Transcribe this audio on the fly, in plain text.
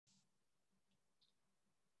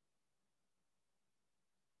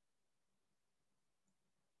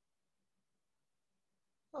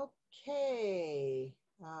Okay,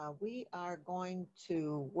 we are going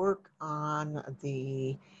to work on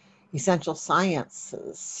the essential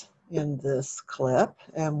sciences in this clip,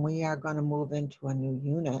 and we are going to move into a new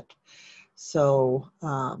unit. So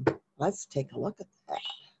let's take a look at that.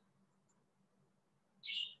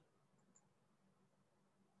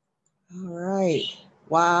 All right,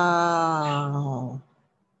 wow.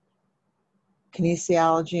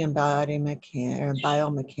 Kinesiology and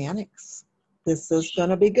biomechanics. This is going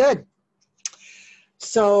to be good.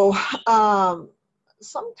 So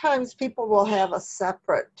sometimes people will have a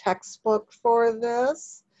separate textbook for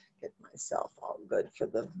this. Get myself all good for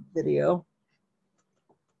the video.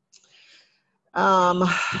 And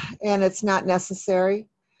it's not necessary,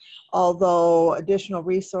 although additional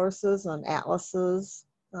resources and atlases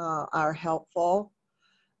are helpful.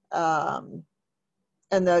 And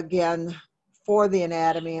again, for the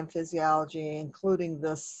anatomy and physiology, including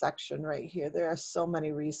this section right here, there are so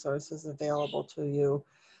many resources available to you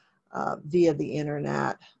via the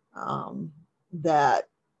internet that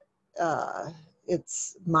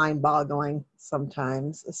it's mind-boggling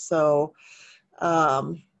sometimes. So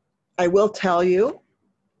I will tell you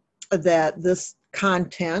that this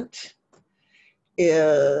content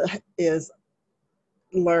is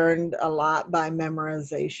learned a lot by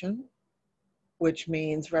memorization, which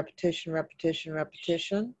means repetition, repetition,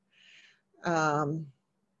 repetition.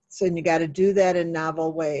 So you got to do that in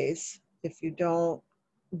novel ways. If you don't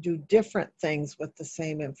do different things with the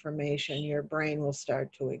same information, your brain will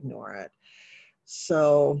start to ignore it.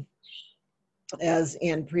 So as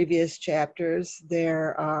in previous chapters,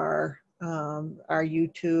 there are our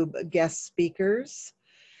YouTube guest speakers.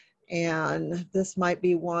 And this might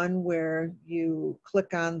be one where you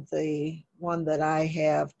click on the one that I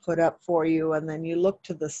have put up for you, and then you look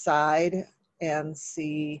to the side and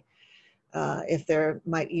see if there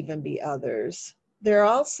might even be others. There are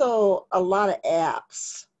also a lot of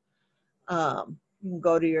apps. You can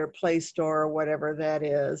go to your Play Store or whatever that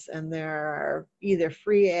is, and there are either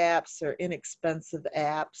free apps or inexpensive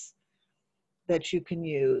apps that you can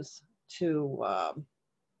use to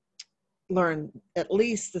learn at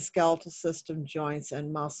least the skeletal system, joints,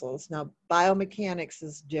 and muscles. Now, biomechanics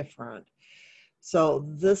is different. So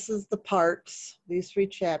this is the parts. These 3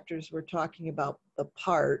 chapters, we're talking about the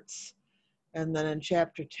parts. And then in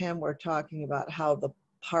chapter 10, we're talking about how the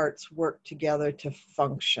parts work together to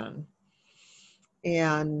function.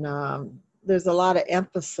 And there's a lot of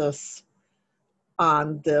emphasis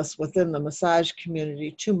on this within the massage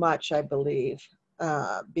community, too much, I believe,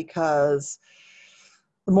 because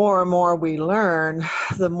the more and more we learn,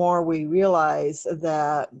 the more we realize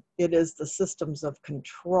that it is the systems of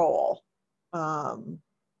control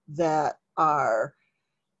that are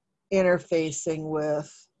interfacing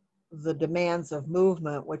with the demands of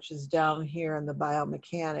movement, which is down here in the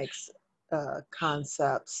biomechanics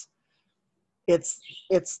concepts. It's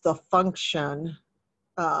the function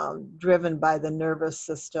driven by the nervous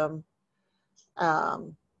system,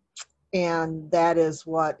 and that is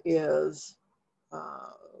what is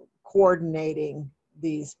coordinating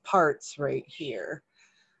these parts right here.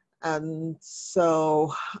 And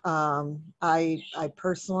so I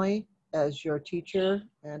personally, as your teacher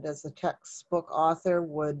and as a textbook author,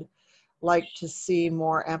 would like to see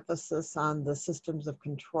more emphasis on the systems of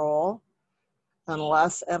control and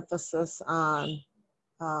less emphasis on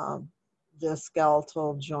the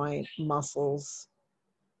skeletal, joint, muscles,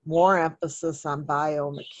 more emphasis on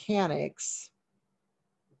biomechanics.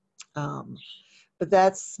 But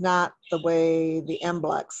that's not the way the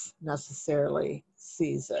MBLEX necessarily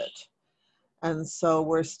sees it. And so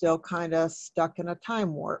we're still kind of stuck in a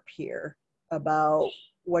time warp here about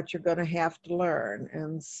what you're going to have to learn.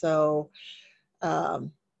 And so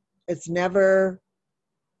it's never,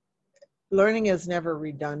 learning is never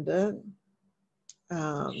redundant.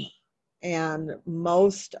 And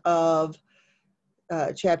most of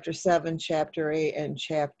chapter 7, chapter 8, and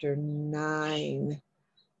chapter 9,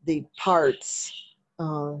 the parts,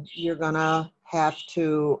 you're going to have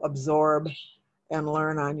to absorb and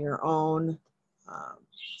learn on your own.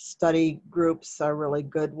 Study groups are really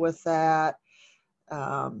good with that. There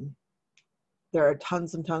are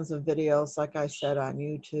tons and tons of videos, like I said, on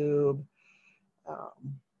YouTube.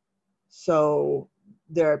 So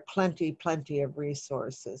there are plenty of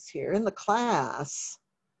resources here. In the class,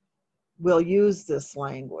 we'll use this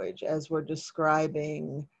language as we're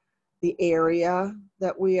describing the area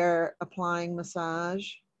that we are applying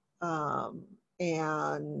massage.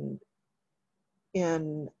 And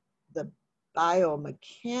in the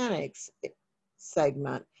biomechanics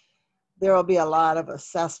segment, there will be a lot of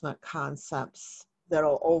assessment concepts that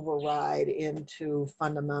will override into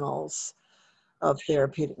fundamentals of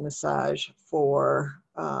therapeutic massage for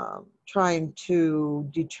trying to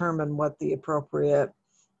determine what the appropriate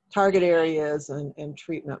target area is and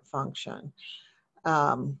treatment function.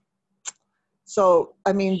 So,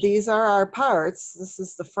 I mean, these are our parts. This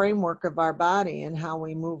is the framework of our body and how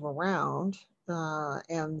we move around.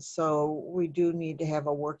 And so we do need to have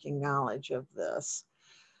a working knowledge of this.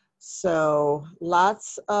 So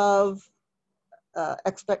lots of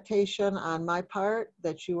expectation on my part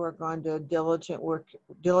that you are going to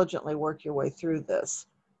diligently work your way through this.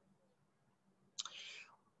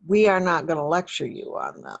 We are not going to lecture you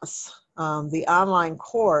on this. The online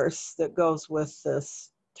course that goes with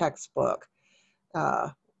this textbook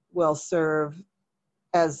will serve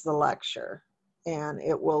as the lecture, and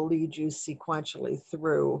it will lead you sequentially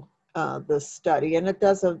through this study, and it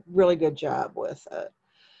does a really good job with it.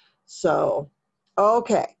 So,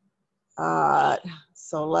 okay.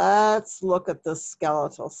 So let's look at the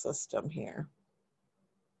skeletal system here.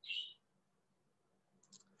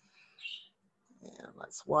 And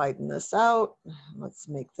let's widen this out. Let's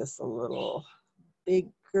make this a little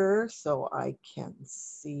bigger so I can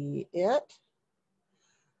see it.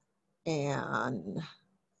 And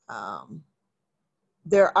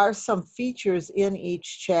there are some features in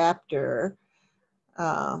each chapter,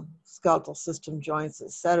 skeletal system, joints,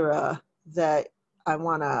 etc., that I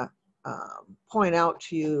want to point out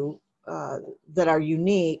to you that are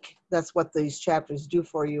unique. That's what these chapters do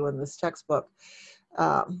for you in this textbook,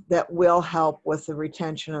 that will help with the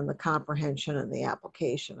retention and the comprehension and the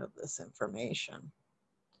application of this information.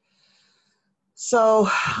 So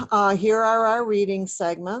here are our reading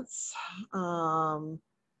segments. And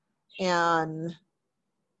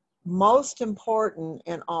most important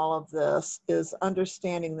in all of this is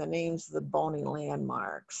understanding the names of the bony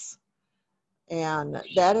landmarks. And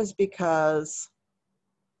that is because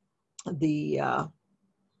the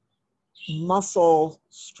muscle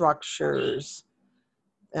structures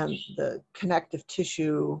and the connective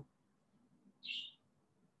tissue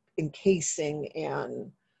encasing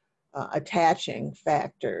and attaching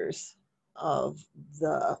factors of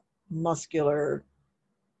the muscular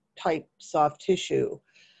type soft tissue,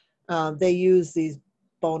 they use these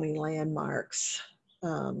bony landmarks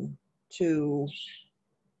to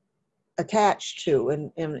attach to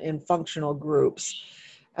in functional groups.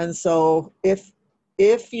 And so if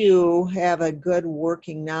you have a good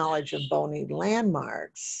working knowledge of bony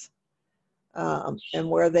landmarks and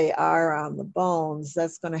where they are on the bones,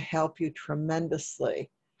 that's going to help you tremendously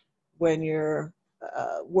when you're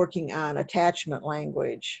working on attachment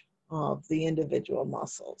language of the individual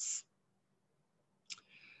muscles.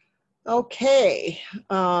 Okay,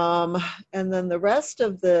 and then the rest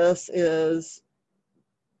of this is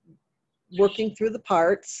working through the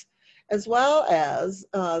parts, as well as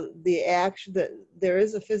the action that there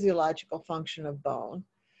is a physiological function of bone.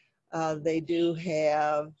 They do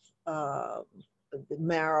have the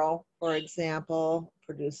marrow, for example,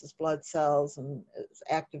 produces blood cells and is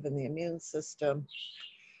active in the immune system.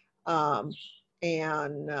 There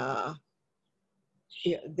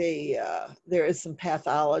is some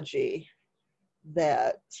pathology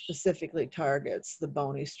that specifically targets the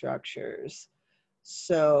bony structures.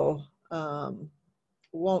 So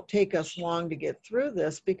won't take us long to get through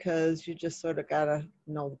this because you just sort of got to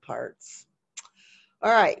know the parts.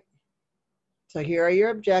 All right, so here are your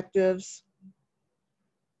objectives.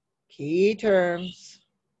 Key terms,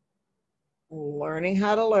 learning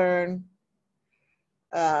how to learn.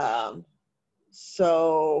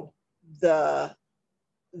 So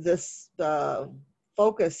this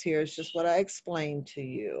focus here is just what I explained to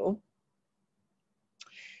you.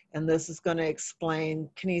 And this is going to explain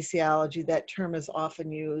kinesiology. That term is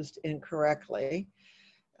often used incorrectly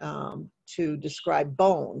to describe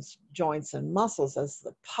bones, joints, and muscles as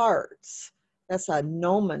the parts. That's a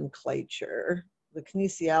nomenclature. The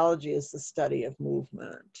kinesiology is the study of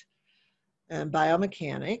movement. And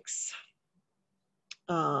biomechanics.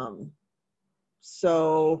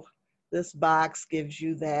 So this box gives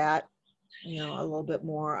you that, a little bit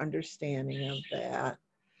more understanding of that.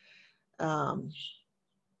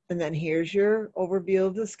 And then here's your overview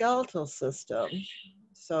of the skeletal system.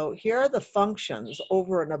 So here are the functions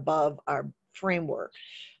over and above our framework.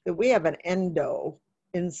 That we have an endo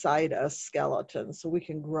inside a skeleton, so we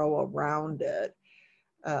can grow around it.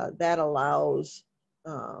 That allows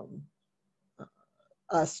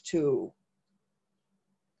us to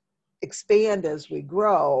expand as we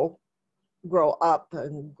grow up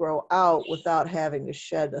and grow out without having to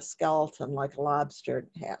shed a skeleton like a lobster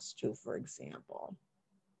has to, for example.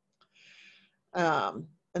 And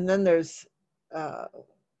then there's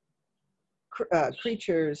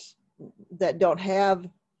creatures that don't have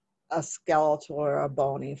a skeletal or a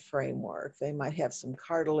bony framework. They might have some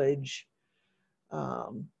cartilage,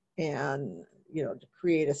 and, you know, to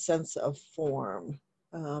create a sense of form,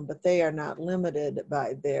 but they are not limited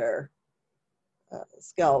by their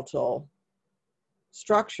skeletal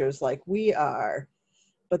structures like we are.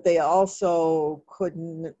 But they also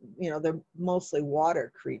couldn't, you know, they're mostly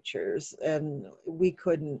water creatures, and we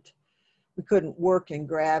couldn't work in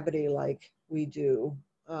gravity like we do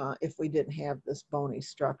if we didn't have this bony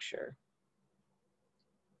structure.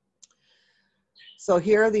 So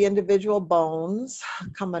here are the individual bones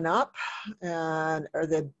coming up, and or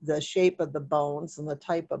the shape of the bones and the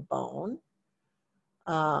type of bone.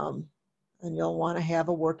 And you'll want to have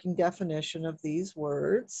a working definition of these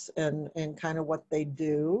words and kind of what they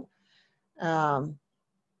do.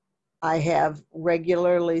 I have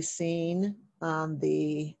regularly seen on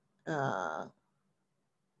the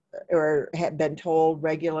or have been told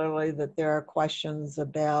regularly that there are questions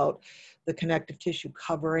about the connective tissue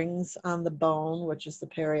coverings on the bone, which is the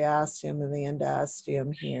periosteum and the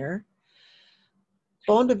endosteum here.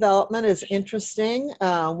 Bone development is interesting.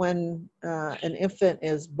 When an infant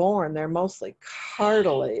is born, they're mostly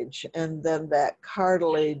cartilage, and then that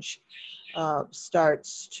cartilage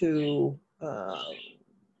starts to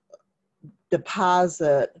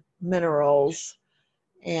deposit minerals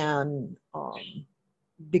and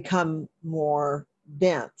become more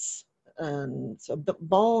dense. And so the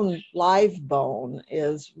bone, live bone,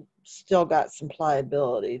 is still got some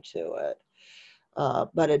pliability to it,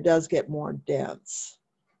 but it does get more dense.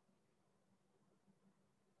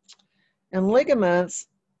 And ligaments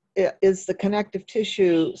is the connective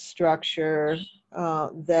tissue structure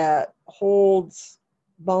that holds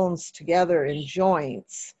bones together in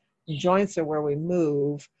joints. And joints are where we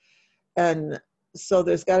move. And so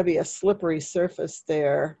there's got to be a slippery surface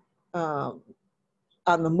there on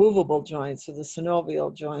the movable joints or the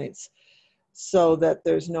synovial joints, so that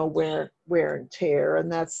there's no wear and tear,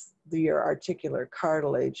 and that's your articular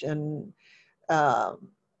cartilage. And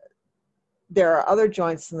there are other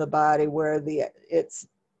joints in the body where it's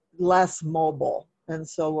less mobile, and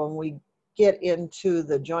so when we get into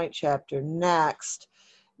the joint chapter next,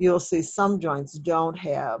 you'll see some joints don't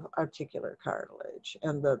have articular cartilage,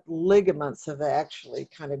 and the ligaments have actually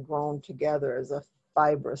kind of grown together as a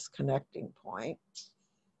fibrous connecting point.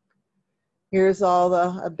 Here's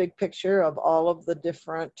a big picture of all of the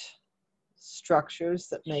different structures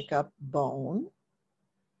that make up bone.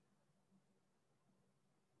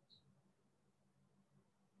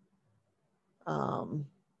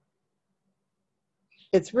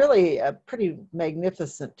 It's really a pretty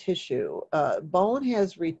magnificent tissue. Bone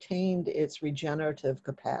has retained its regenerative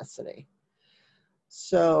capacity.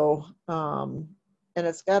 So, and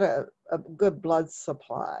it's got a good blood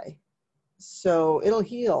supply. So it'll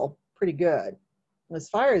heal pretty good. As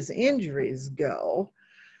far as injuries go,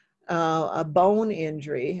 a bone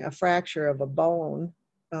injury, a fracture of a bone,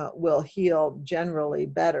 will heal generally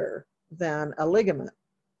better than a ligament,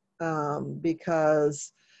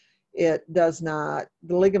 because it does not,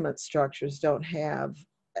 the ligament structures don't have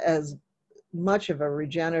as much of a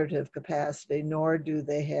regenerative capacity, nor do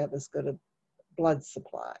they have as good a blood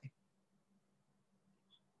supply.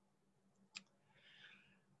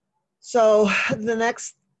 So the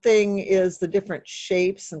next thing is the different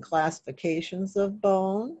shapes and classifications of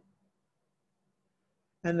bone.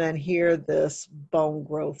 And then here, this bone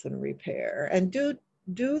growth and repair. And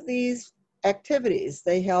do these activities.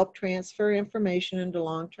 They help transfer information into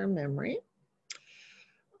long-term memory.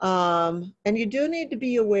 And you do need to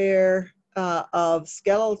be aware of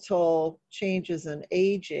skeletal changes in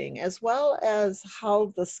aging, as well as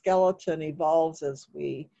how the skeleton evolves as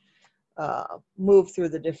we move through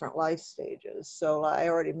the different life stages. So I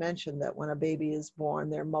already mentioned that when a baby is born,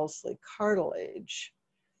 they're mostly cartilage.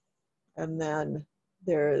 And then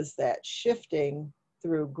there is that shifting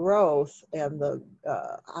through growth, and the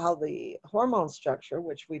how the hormone structure,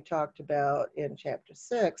 which we talked about in chapter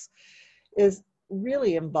 6, is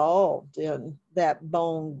really involved in that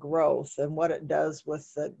bone growth and what it does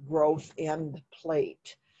with the growth end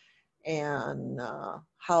plate, and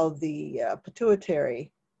how the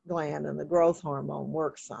pituitary gland and the growth hormone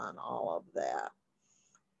works on all of that.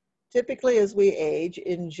 Typically, as we age,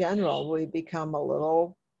 in general, we become a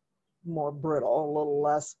little more brittle, a little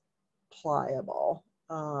less pliable.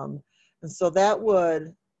 And so that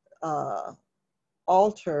would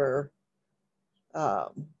alter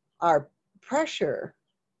our pressure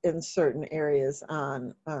in certain areas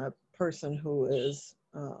on a person who is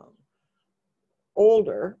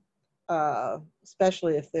older,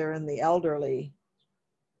 especially if they're in the elderly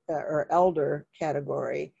or elder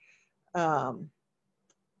category.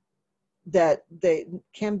 that they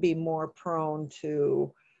can be more prone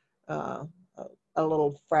to uh, a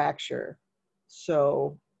little fracture.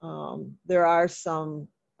 So there are some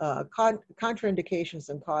contraindications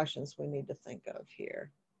and cautions we need to think of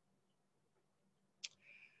here.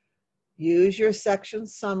 Use your section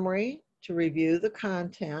summary to review the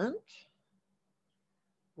content.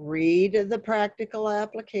 Read the practical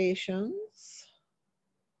applications.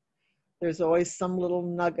 There's always some little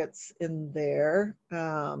nuggets in there.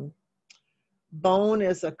 Bone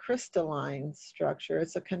is a crystalline structure.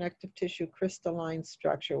 It's a connective tissue crystalline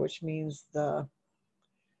structure, which means the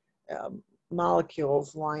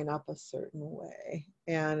molecules line up a certain way,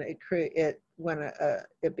 and when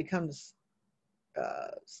it becomes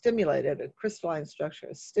stimulated, a crystalline structure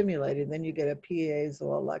is stimulated, then you get a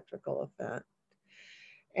piezoelectrical effect.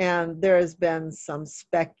 And there has been some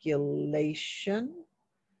speculation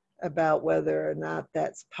about whether or not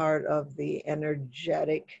that's part of the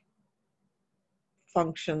energetic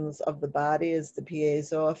functions of the body, is the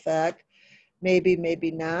piezo effect. Maybe,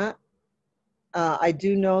 maybe not. I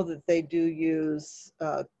do know that they do use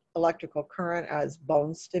electrical current as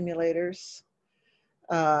bone stimulators.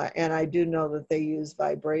 And I do know that they use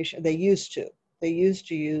vibration. They used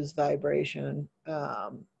to use vibration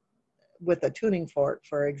with a tuning fork,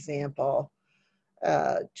 for example,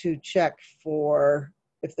 to check for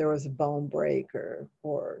if there was a bone break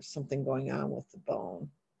or something going on with the bone.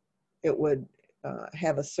 It would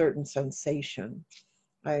have a certain sensation.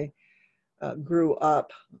 I grew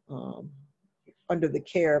up under the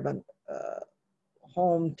care of a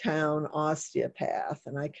hometown osteopath,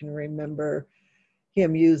 and I can remember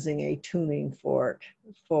him using a tuning fork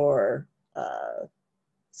for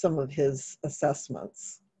some of his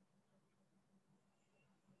assessments.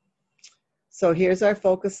 So here's our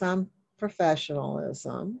focus on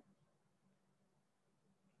professionalism.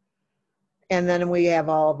 And then we have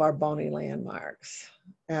all of our bony landmarks.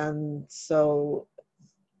 And so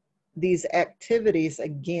these activities,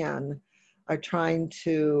 again, are trying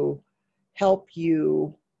to help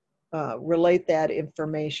you relate that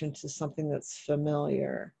information to something that's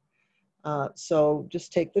familiar. So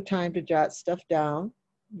just take the time to jot stuff down.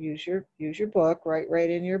 Use your book, write right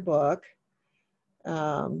in your book.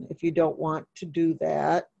 If you don't want to do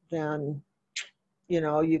that, then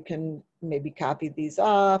you can maybe copy these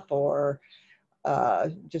off or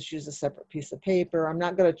just use a separate piece of paper. I'm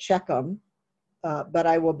not going to check them, but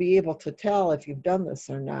I will be able to tell if you've done this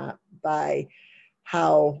or not by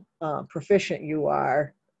how proficient you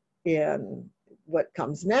are in what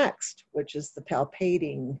comes next, which is the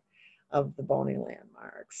palpating of the bony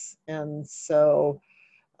landmarks. And so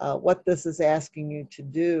what this is asking you to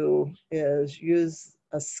do is use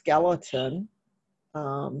a skeleton,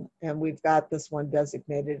 and we've got this one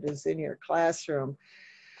designated as in your classroom.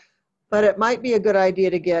 But it might be a good idea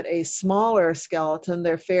to get a smaller skeleton.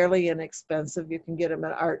 They're fairly inexpensive. You can get them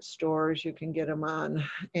at art stores. You can get them on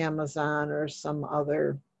Amazon or some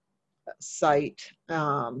other site.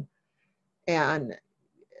 And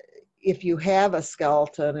if you have a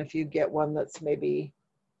skeleton, if you get one that's maybe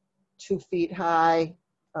 2 feet high,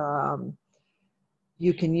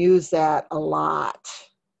 you can use that a lot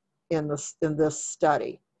in this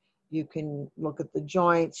study. You can look at the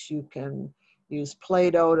joints. You can use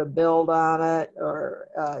Play-Doh to build on it, or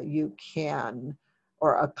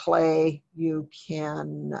or a clay. You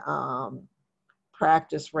can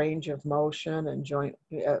practice range of motion and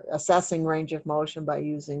assessing range of motion by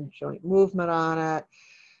using joint movement on it.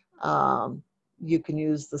 You can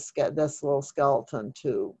use this little skeleton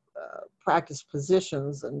to practice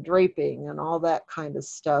positions and draping and all that kind of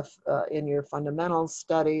stuff in your fundamentals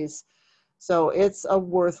studies. So it's a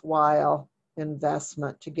worthwhile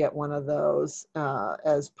investment to get one of those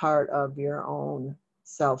as part of your own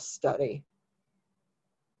self-study.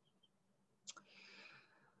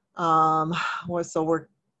 So we're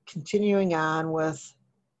continuing on with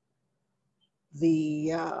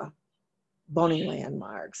the bony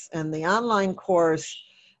landmarks, and the online course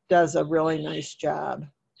does a really nice job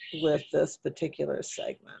with this particular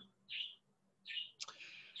segment.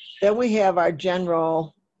 Then we have our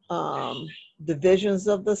general divisions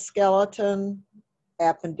of the skeleton,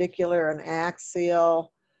 appendicular and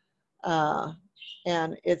axial.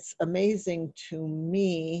 And it's amazing to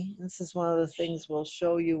me, this is one of the things we'll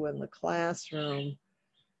show you in the classroom,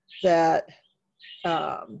 that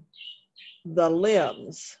the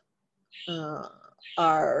limbs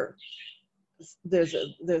there's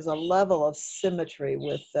a level of symmetry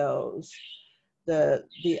with those.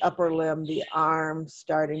 The upper limb, the arm,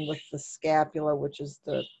 starting with the scapula, which is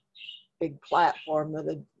the big platform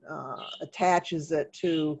that attaches it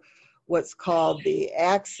to what's called the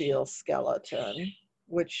axial skeleton.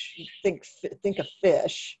 which think a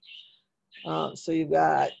fish. So you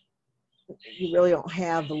really don't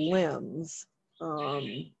have limbs.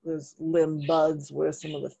 There's limb buds where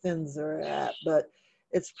some of the fins are at, but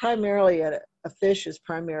it's primarily a fish is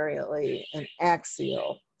primarily an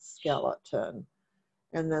axial skeleton,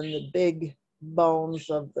 and then the big bones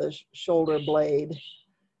of the shoulder blade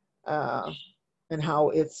and how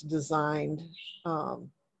it's designed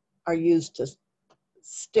are used to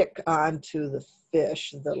stick onto the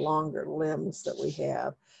fish, the longer limbs that we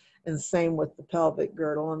have. And same with the pelvic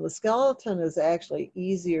girdle. And the skeleton is actually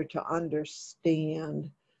easier to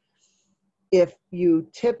understand if you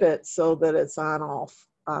tip it so that it's on all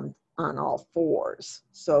fours.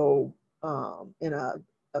 So in a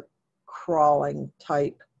crawling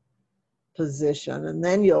type position. And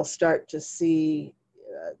then you'll start to see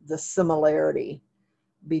the similarity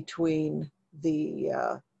between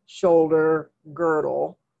the shoulder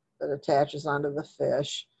girdle that attaches onto the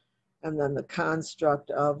fish, and then the construct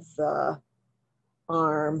of the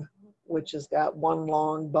arm, which has got one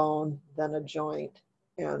long bone, then a joint,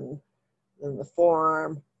 and then the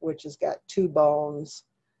forearm, which has got two bones,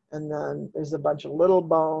 and then there's a bunch of little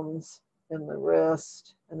bones in the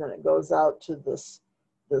wrist, and then it goes out to this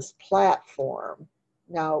platform.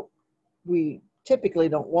 Now, we typically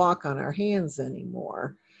don't walk on our hands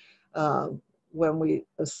anymore. When we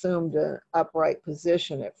assumed an upright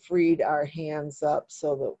position, it freed our hands up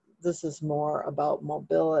so that this is more about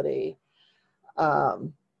mobility.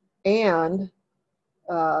 And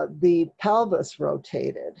the pelvis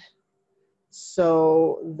rotated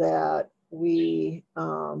so that we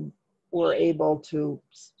were able to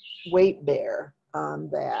weight bear on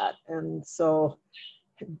that. And so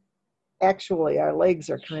actually our legs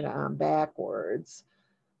are kind of on backwards.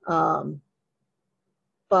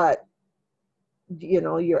 But you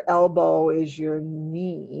know, your elbow is your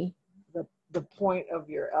knee. The point of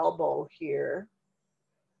your elbow here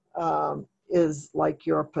is like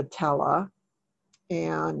your patella,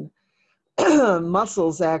 and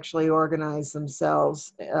muscles actually organize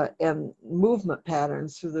themselves and movement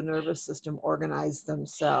patterns through the nervous system organize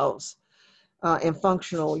themselves in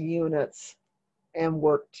functional units and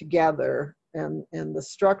work together, and the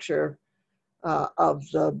structure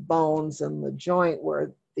of the bones and the joint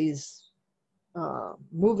where these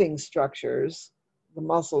moving structures, the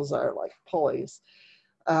muscles are like pulleys,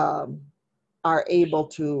 are able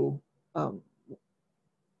to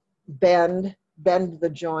bend the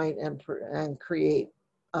joint and create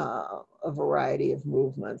a variety of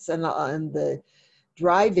movements. And the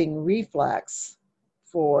driving reflex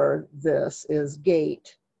for this is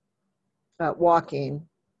gait, walking,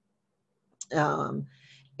 and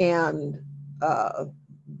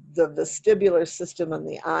the vestibular system and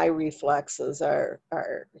the eye reflexes are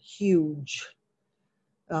huge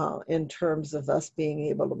in terms of us being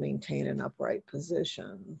able to maintain an upright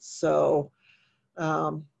position. So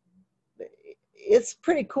it's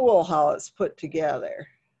pretty cool how it's put together.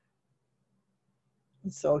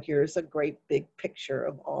 So here's a great big picture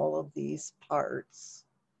of all of these parts.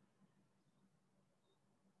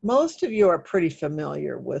 Most of you are pretty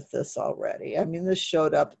familiar with this already. I mean, this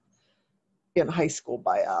showed up in high school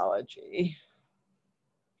biology.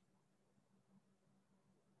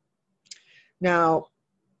 Now,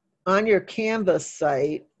 on your Canvas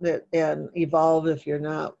site, and Evolve if you're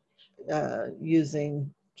not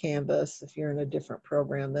using Canvas, if you're in a different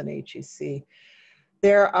program than HEC,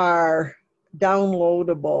 there are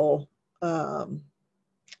downloadable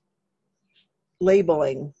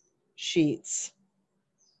labeling sheets,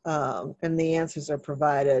 and the answers are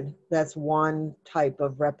provided. That's one type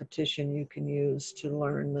of repetition you can use to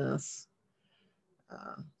learn this.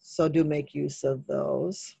 So do make use of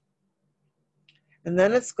those. And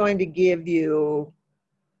then it's going to give you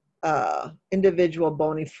individual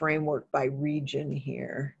bony framework by region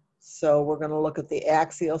here. So we're going to look at the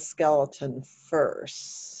axial skeleton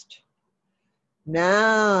first.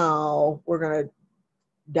 Now we're going to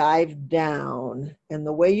dive down. And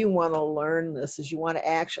the way you want to learn this is you want to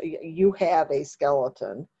actually, you have a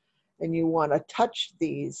skeleton and you want to touch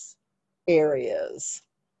these areas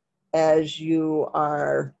as you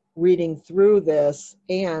are reading through this,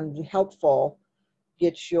 and helpful,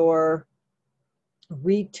 get your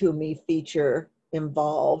read to me feature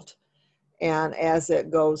involved. And as it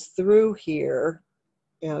goes through here,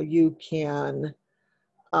 you know, you can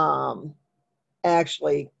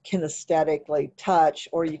actually kinesthetically touch,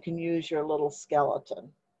 or you can use your little skeleton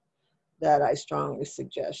that I strongly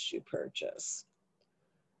suggest you purchase.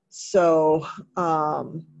 So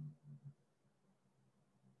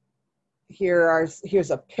here's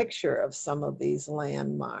a picture of some of these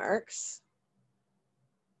landmarks.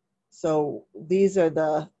 So these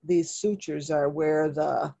sutures are where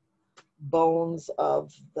the bones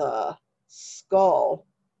of the skull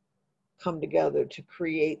come together to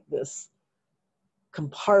create this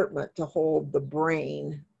compartment to hold the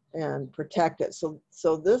brain and protect it.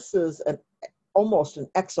 So this is almost an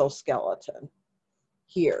exoskeleton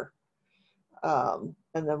here. And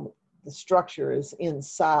then the structure is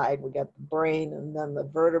inside. We got the brain, and then the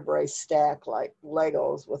vertebrae stack like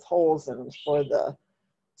Legos with holes in them for the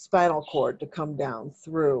spinal cord to come down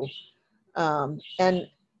through. And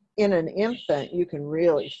in an infant, you can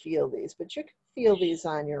really feel these, but you can feel these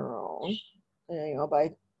on your own,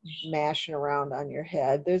 by mashing around on your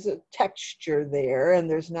head. There's a texture there, and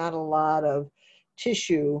there's not a lot of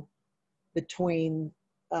tissue between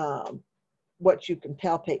what you can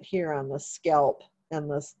palpate here on the scalp and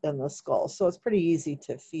the skull. So it's pretty easy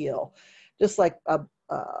to feel. Just like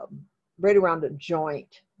right around a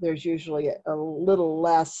joint, there's usually a little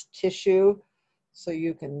less tissue, so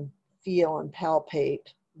you can feel and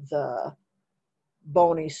palpate the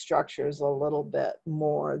bony structures a little bit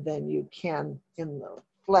more than you can in the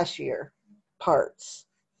fleshier parts.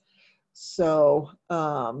 So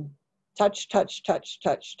touch, touch, touch,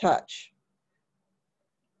 touch, touch.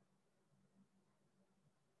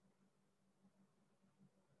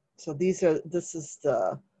 So this is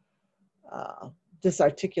the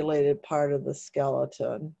disarticulated part of the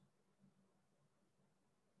skeleton.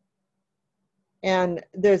 And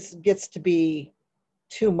there's gets to be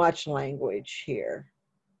too much language here.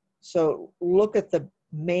 So look at the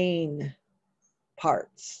main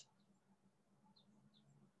parts.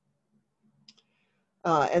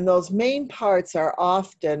 And those main parts are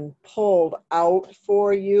often pulled out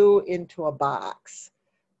for you into a box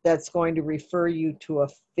that's going to refer you to a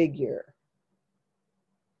figure.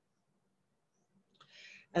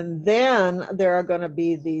 And then there are going to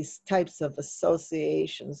be these types of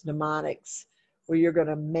associations, mnemonics, where you're going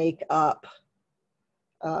to make up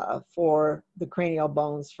for the cranial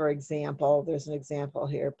bones, for example. There's an example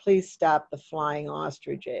here. Please stop the flying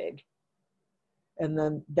ostrich egg. And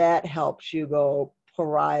then that helps you go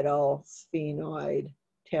parietal, sphenoid,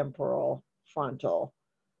 temporal, frontal,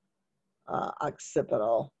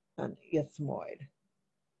 occipital, and ethmoid.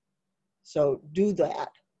 So do that.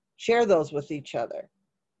 Share those with each other.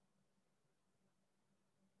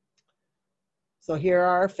 So here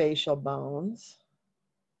are our facial bones,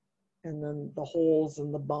 and then the holes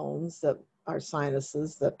in the bones that are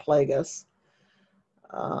sinuses that plague us.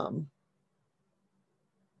 And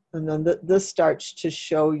then this starts to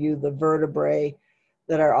show you the vertebrae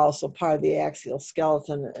that are also part of the axial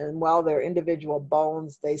skeleton. And while they're individual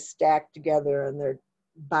bones, they stack together and they're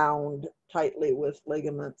bound tightly with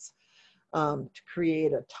ligaments to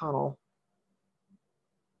create a tunnel.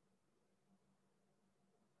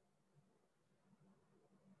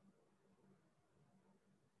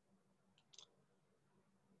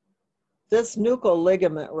 This nuchal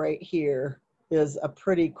ligament right here is a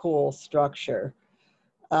pretty cool structure.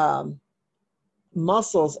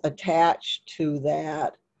 Muscles attached to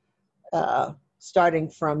that, starting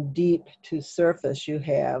from deep to surface, you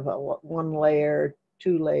have a 1 layer,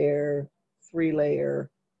 2 layer, 3 layer,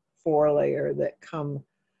 4 layer that come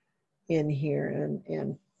in here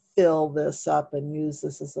and fill this up and use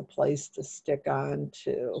this as a place to stick on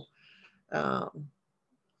to.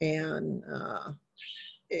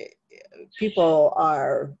 People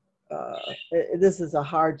are, this is a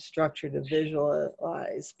hard structure to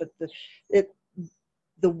visualize, but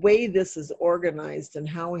the way this is organized and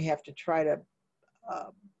how we have to try to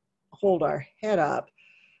hold our head up,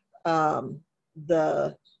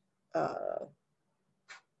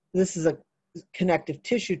 this is a connective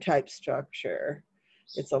tissue type structure.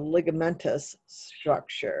 It's a ligamentous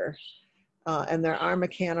structure. And there are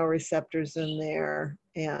mechanoreceptors in there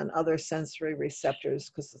and other sensory receptors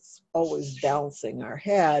because it's always balancing our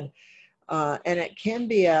head. And it can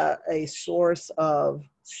be a source of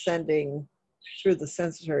sending through the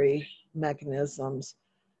sensory mechanisms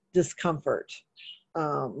discomfort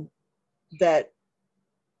that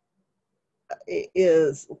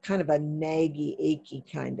is kind of a naggy, achy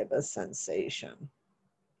kind of a sensation.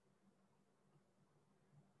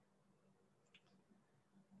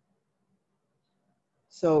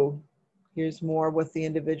 So here's more with the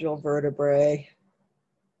individual vertebrae.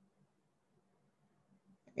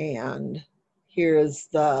 And here's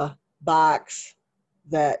the box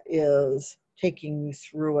that is taking you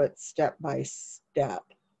through it step by step.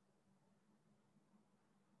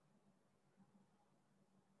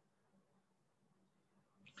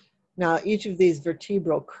 Now, each of these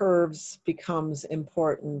vertebral curves becomes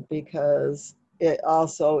important because it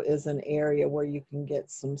also is an area where you can get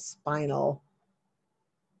some spinal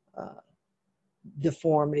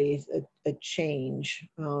deformity, a change.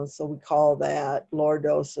 So we call that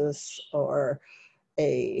lordosis or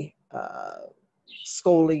a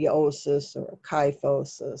scoliosis or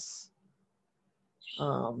kyphosis.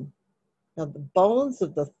 Now the bones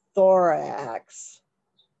of the thorax,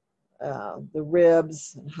 the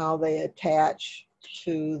ribs and how they attach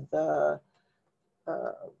to the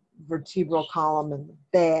vertebral column in the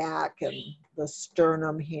back and the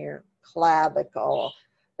sternum here, clavicle,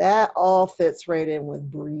 that all fits right in with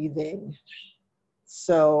breathing.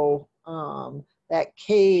 So that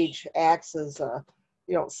cage acts as a,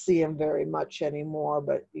 you don't see them very much anymore,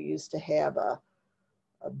 but you used to have a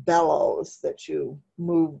bellows that you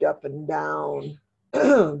moved up and down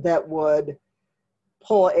that would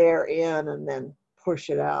pull air in and then push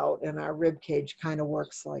it out. And our rib cage kind of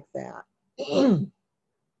works like that.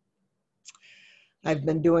 I've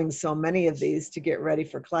been doing so many of these to get ready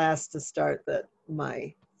for class to start that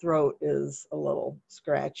my throat is a little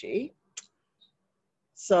scratchy.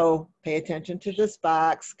 So pay attention to this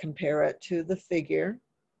box, compare it to the figure,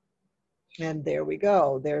 and there we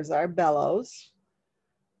go. There's our bellows.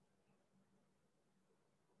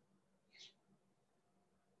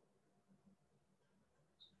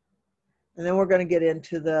 And then we're going to get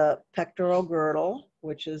into the pectoral girdle,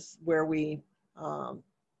 which is where we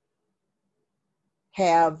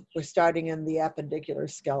we're starting in the appendicular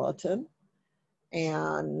skeleton.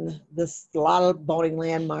 And this, a lot of bony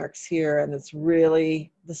landmarks here, and it's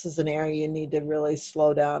really, this is an area you need to really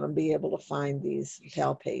slow down and be able to find these,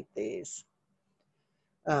 palpate these.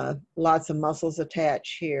 Lots of muscles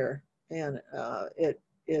attach here, and it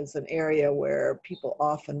is an area where people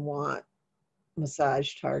often want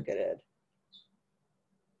massage targeted.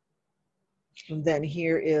 And then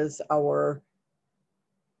here is our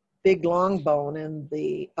big long bone in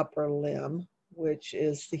the upper limb, which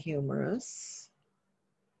is the humerus.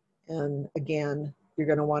 And again, you're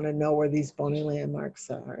going to want to know where these bony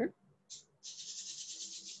landmarks are.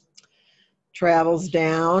 Travels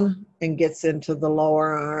down and gets into the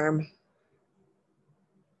lower arm,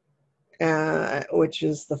 which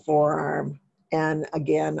is the forearm. And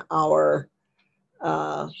again, our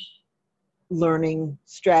learning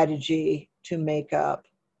strategy to make up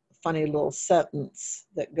a funny little sentence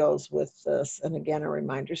that goes with this. And again, a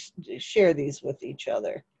reminder to share these with each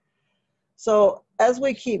other. So as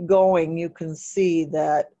we keep going, you can see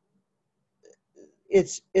that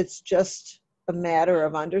it's just a matter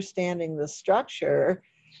of understanding the structure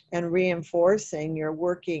and reinforcing your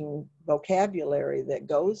working vocabulary that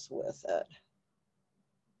goes with it.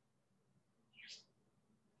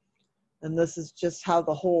 And this is just how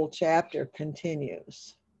the whole chapter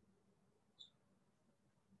continues.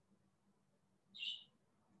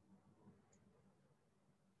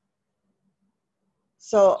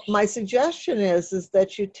 So my suggestion is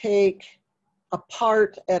that you take a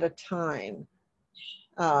part at a time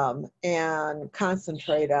and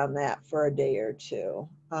concentrate on that for a day or two.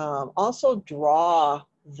 Also draw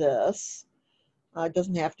this. It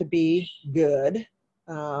doesn't have to be good.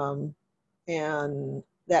 And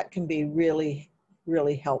that can be really,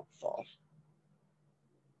 really helpful.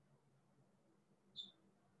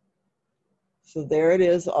 So there it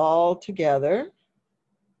is all together.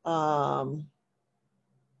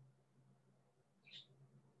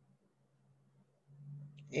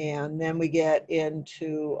 And then we get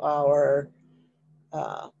into our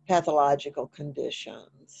pathological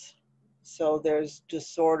conditions. So there's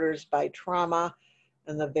disorders by trauma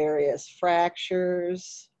and the various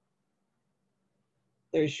fractures.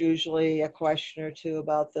 There's usually a question or two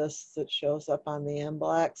about this that shows up on the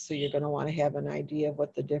NBLEX, so you're going to want to have an idea of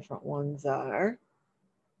what the different ones are.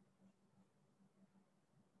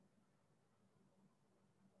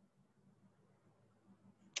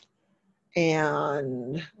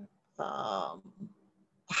 And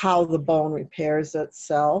how the bone repairs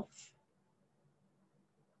itself.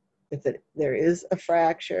 If there is a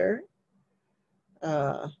fracture,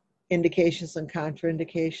 indications and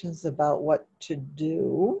contraindications about what to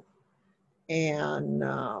do, and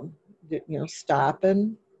you know, stop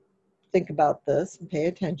and think about this and pay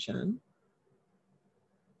attention.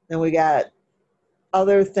 Then we got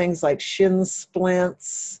other things like shin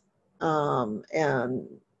splints and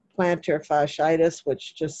plantar fasciitis,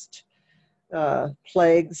 which just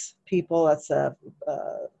plagues people. That's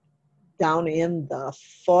down in the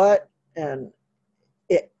foot, and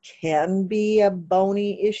it can be a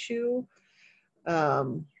bony issue.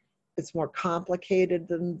 It's more complicated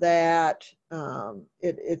than that.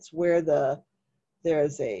 It's where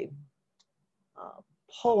there's a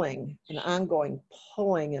pulling, an ongoing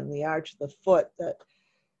pulling in the arch of the foot that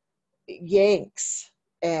yanks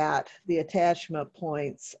at the attachment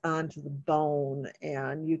points onto the bone,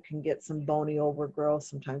 and you can get some bony overgrowth.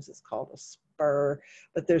 Sometimes it's called a spur,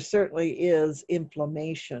 but there certainly is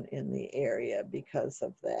inflammation in the area because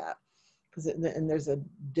of that. And there's a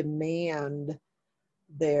demand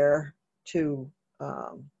there to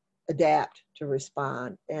adapt, to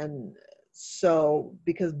respond. And so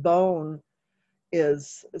because bone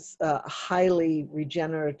is a highly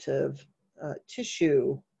regenerative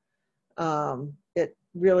tissue, it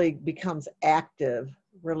really becomes active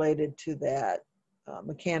related to that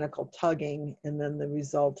mechanical tugging and then the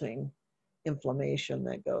resulting inflammation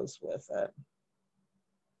that goes with it.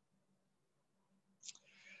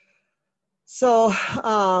 So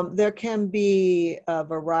there can be a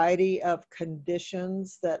variety of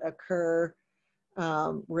conditions that occur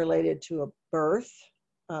related to a birth,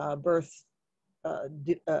 a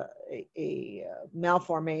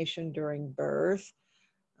malformation during birth.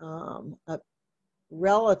 A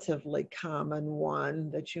relatively common one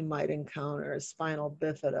that you might encounter is spinal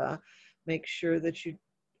bifida. Make sure that you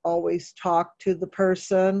always talk to the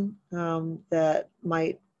person that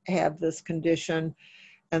might have this condition,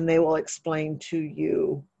 and they will explain to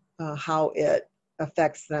you how it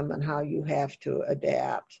affects them and how you have to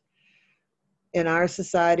adapt. In our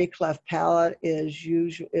society, cleft palate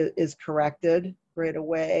is corrected right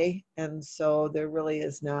away, and so there really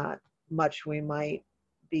is not much we might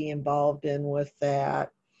be involved in with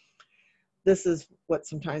that. This is what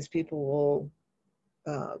sometimes people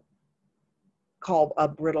will call a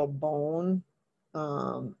brittle bone,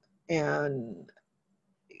 and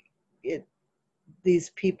these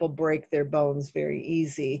people break their bones very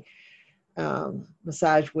easy.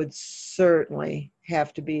 Massage would certainly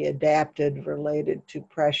have to be adapted related to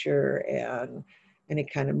pressure and any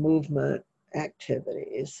kind of movement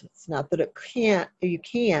activities. It's not that you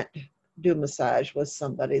can't do massage with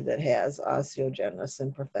somebody that has osteogenesis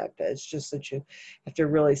imperfecta. It's just that you have to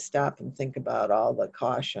really stop and think about all the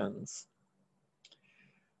cautions.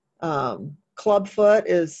 Clubfoot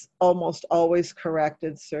is almost always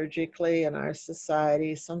corrected surgically in our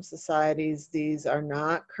society. Some societies, these are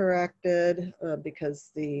not corrected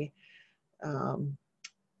because the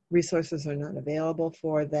resources are not available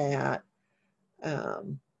for that.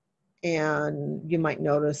 And you might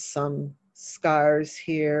notice some scars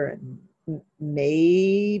here, and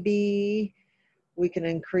maybe we can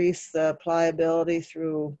increase the pliability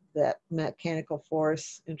through that mechanical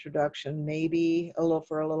force introduction, maybe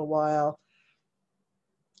for a little while.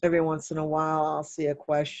 Every once in a while, I'll see a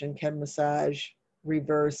question, can massage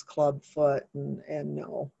reverse clubfoot? And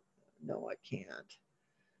no, it can't.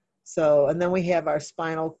 So, and then we have our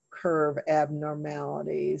spinal curve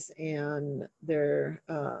abnormalities, and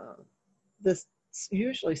this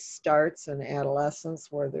usually starts in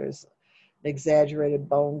adolescence where there's exaggerated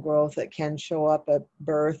bone growth that can show up at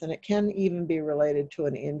birth, and it can even be related to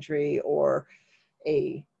an injury or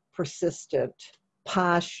a persistent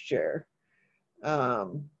posture.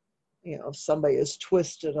 If somebody is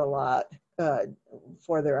twisted a lot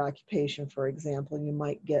for their occupation, for example, you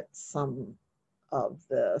might get some of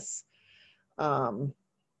this.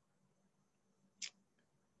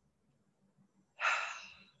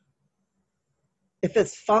 If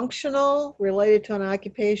it's functional, related to an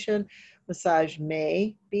occupation, massage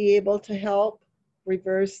may be able to help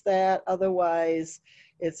reverse that. Otherwise,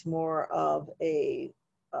 it's more of a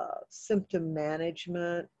symptom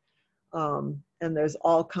management. And there's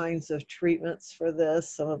all kinds of treatments for this.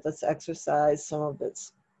 Some of it's exercise, some of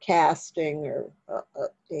it's casting or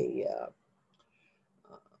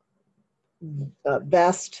a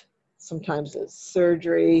vest. Sometimes it's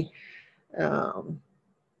surgery.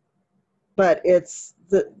 But it's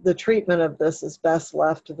the treatment of this is best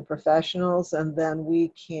left to the professionals, and then we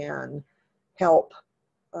can help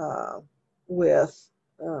with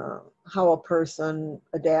how a person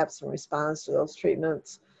adapts and responds to those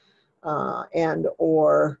treatments and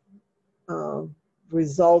or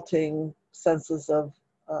resulting senses of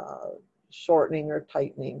shortening or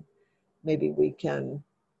tightening. Maybe we can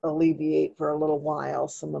alleviate for a little while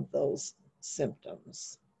some of those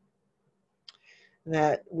symptoms.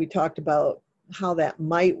 That we talked about how that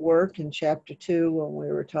might work in chapter 2 when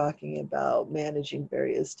we were talking about managing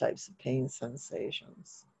various types of pain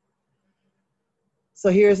sensations.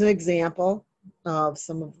 So here's an example of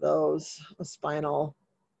some of those spinal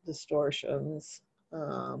distortions.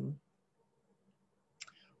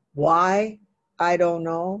 Why? I don't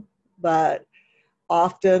know, but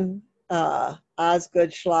often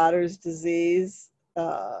Osgood-Schlatters disease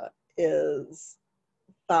is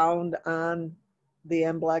found on the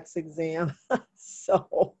MBLEX exam.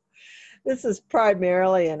 So this is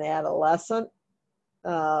primarily an adolescent,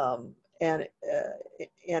 and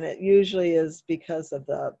it usually is because of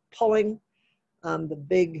the pulling on the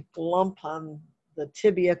big lump on the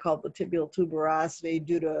tibia called the tibial tuberosity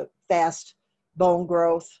due to fast bone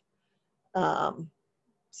growth. And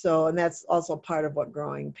that's also part of what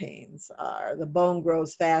growing pains are. The bone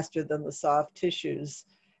grows faster than the soft tissues,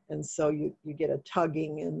 and so you get a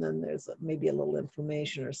tugging, and then there's maybe a little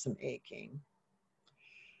inflammation or some aching.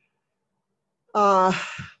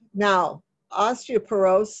 Now,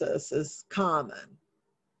 osteoporosis is common,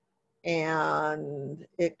 and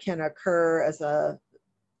it can occur as a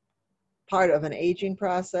part of an aging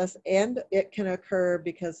process, and it can occur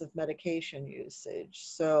because of medication usage.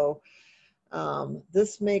 So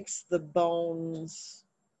this makes the bones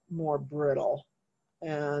more brittle,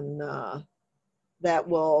 and that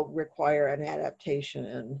will require an adaptation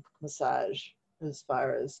in massage as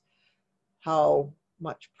far as how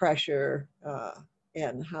much pressure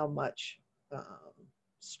and how much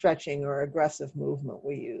stretching or aggressive movement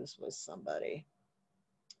we use with somebody.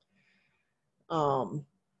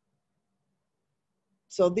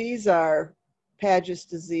 So these are Paget's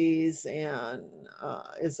disease, and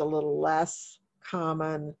is a little less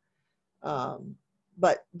common,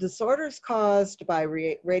 but disorders caused by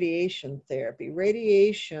radiation therapy.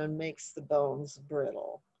 Radiation makes the bones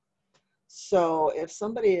brittle. So if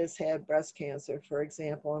somebody has had breast cancer, for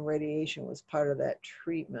example, and radiation was part of that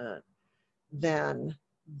treatment, then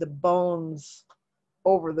the bones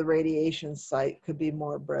over the radiation site could be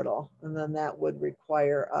more brittle, and then that would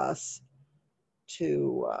require us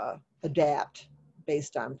to adapt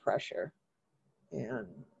based on pressure and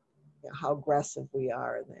how aggressive we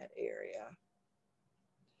are in that area.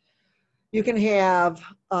 You can have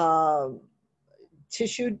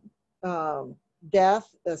tissue death,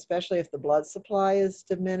 especially if the blood supply is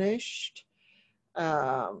diminished.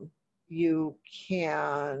 You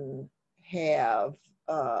can have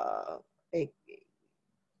a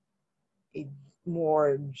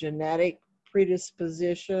more genetic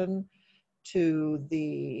predisposition to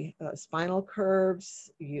the spinal curves.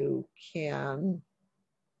 You can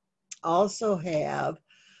also have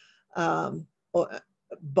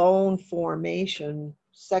bone formation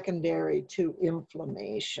secondary to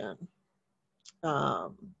inflammation.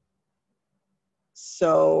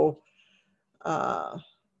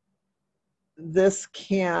 This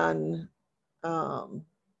can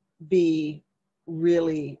be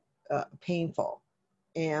really painful,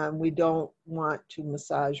 and we don't want to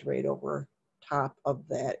massage right over top of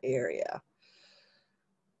that area.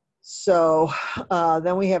 So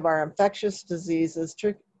then we have our infectious diseases,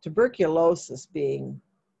 tuberculosis being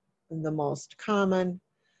the most common.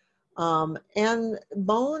 And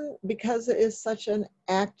bone, because it is such an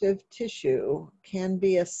active tissue, can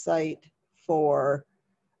be a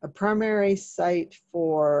primary site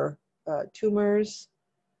for tumors,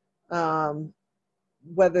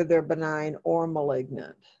 whether they're benign or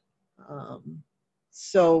malignant.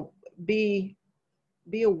 So be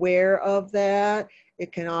aware of that.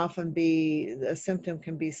 It can often be, the symptom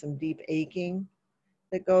can be some deep aching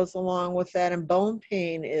that goes along with that, and bone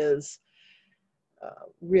pain is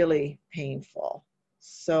really painful.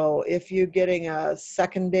 So if you're getting a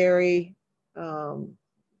secondary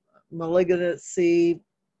malignancy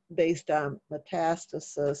based on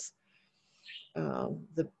metastasis,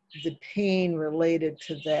 the pain related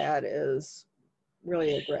to that is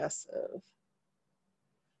really aggressive.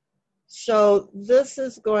 So this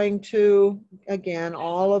is going to, again,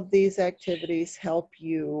 all of these activities help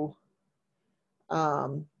you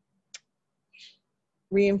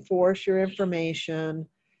reinforce your information,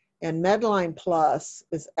 and Medline Plus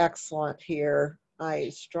is excellent here. I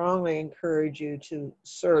strongly encourage you to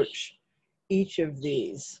search each of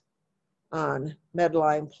these on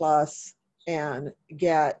Medline Plus and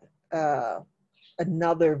get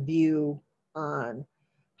another view on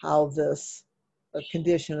how this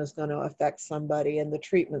condition is going to affect somebody and the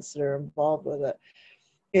treatments that are involved with it.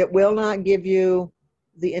 It will not give you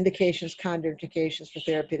the indications, contraindications for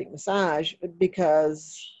therapeutic massage,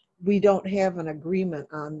 because we don't have an agreement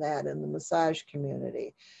on that in the massage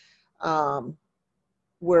community.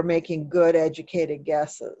 We're making good, educated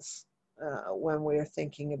guesses when we're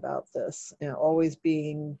thinking about this, always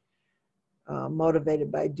being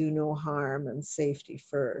motivated by do no harm and safety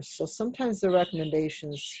first. So sometimes the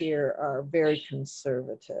recommendations here are very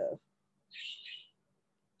conservative.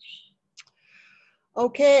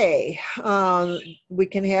 Okay, we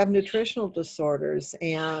can have nutritional disorders,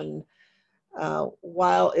 and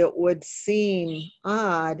while it would seem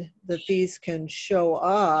odd that these can show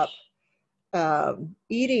up,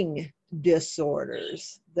 eating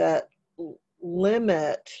disorders that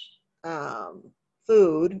limit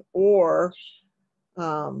food or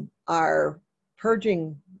are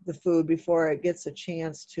purging the food before it gets a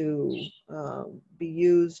chance to be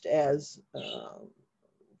used as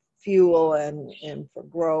fuel and for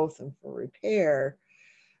growth and for repair,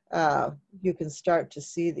 you can start to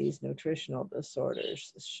see these nutritional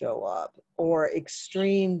disorders show up, or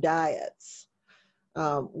extreme diets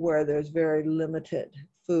where there's very limited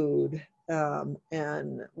food.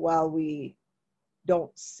 And while we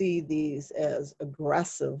don't see these as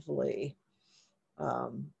aggressively,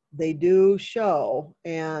 they do show.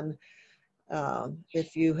 And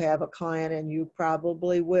if you have a client, and you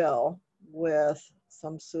probably will, with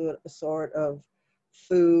some sort of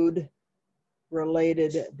food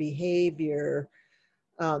related behavior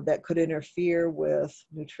that could interfere with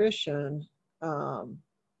nutrition,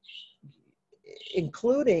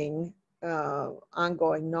 including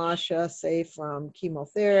ongoing nausea, say from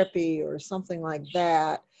chemotherapy or something like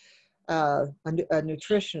that, a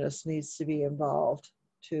nutritionist needs to be involved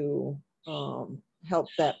to help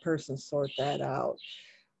that person sort that out.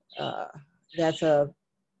 That's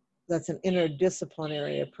an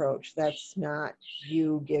interdisciplinary approach. That's not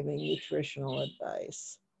you giving nutritional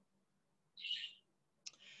advice.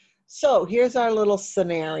 So here's our little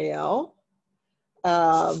scenario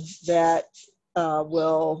that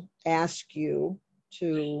will ask you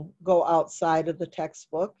to go outside of the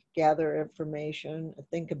textbook, gather information,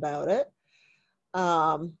 think about it.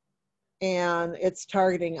 And it's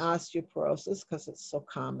targeting osteoporosis because it's so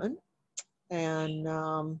common.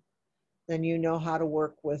 And then you know how to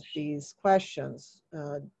work with these questions.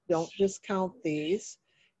 Don't discount these.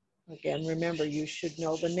 Again, remember, you should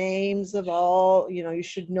know the names of all, you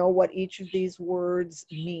should know what each of these words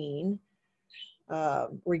mean,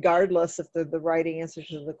 regardless if they're the right answer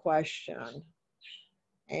to the question.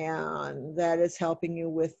 And that is helping you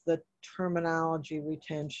with the terminology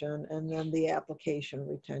retention and then the application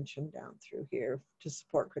retention down through here to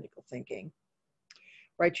support critical thinking.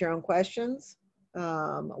 Write your own questions.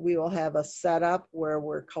 We will have a setup where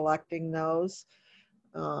we're collecting those,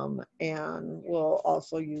 and we'll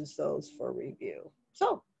also use those for review.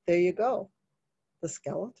 So there you go, the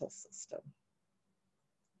skeletal system.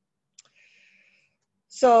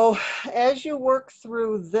 So as you work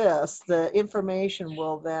through this, the information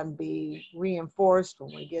will then be reinforced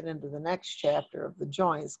when we get into the next chapter of the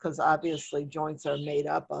joints, because obviously joints are made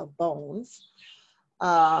up of bones.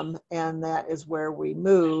 And that is where we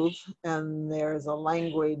move, and there's a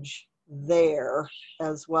language there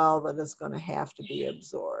as well that is going to have to be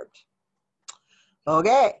absorbed.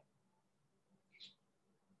 Okay,